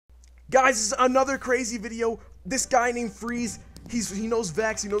Guys, this is another crazy video. This guy named Freeze, he knows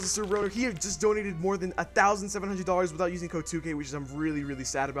Vex, he knows the server owner. He just donated more than $1,700 without using code 2K, which I'm really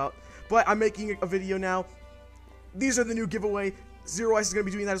sad about. But I'm making a video now. These are the new giveaway. Zero Ice is going to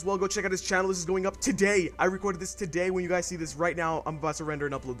be doing that as well. Go check out his channel. This is going up today. I recorded this today. When you guys see this right now, I'm about to render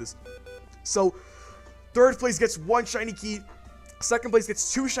and upload this. So, third place gets 1 shiny key. Second place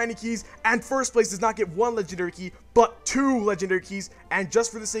gets 2 shiny keys, and first place does not get 1 legendary key, but 2 legendary keys. And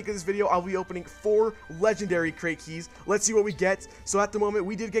just for the sake of this video, I'll be opening 4 legendary crate keys. Let's see what we get. So at the moment,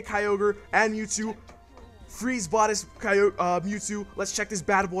 we did get Kyogre and Mewtwo. Freeze bought us Mewtwo. Let's check this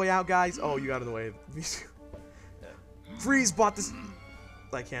bad boy out, guys. Oh, you got in the way. Freeze bought this.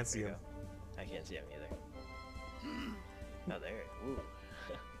 I can't see him. I can't see him either. Oh, there. Ooh.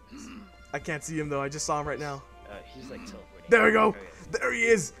 I can't see him though. I just saw him right now. He's like teleporting. There we go. There he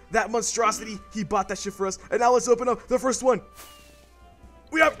is. That monstrosity. He bought that shit for us. And now let's open up the first one.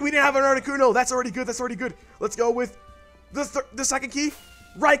 We didn't have an Articuno. That's already good. That's already good. Let's go with the second key.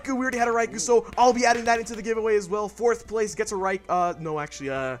 Raikou. We already had a Raikou, so I'll be adding that into the giveaway as well. Fourth place gets a Raikou. No, actually,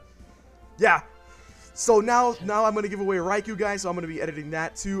 yeah. So now I'm gonna give away a Raikou, guys. So I'm gonna be editing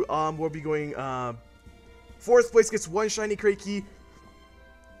that too. We'll be going. Fourth place gets 1 shiny crate key.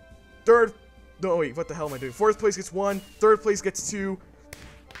 No, wait, what the hell am I doing? Fourth place gets 1, third place gets 2,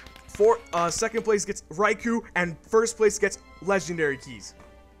 second place gets Raikou, and first place gets legendary keys.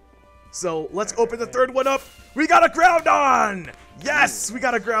 So let's open the third one up. We got a Groudon! Yes, we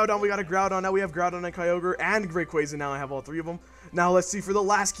got a Groudon. We got a Groudon. Now we have Groudon and Kyogre and Rayquaza. Now I have all 3 of them. Now let's see for the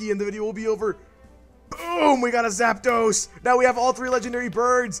last key, and the video will be over. Boom! We got a Zapdos. Now we have all 3 legendary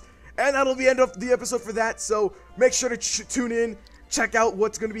birds, and that'll be the end of the episode for that. So make sure to tune in. Check out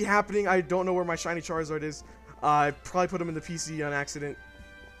what's going to be happening. I don't know where my shiny Charizard is. I probably put him in the PC on accident.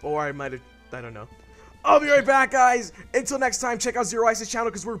 Or I might have, I don't know. I'll be right back, guys. Until next time, check out Zero Ice's channel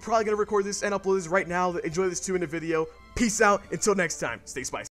because we're probably going to record this and upload this right now. Enjoy this 2-minute video. Peace out. Until next time, stay spicy.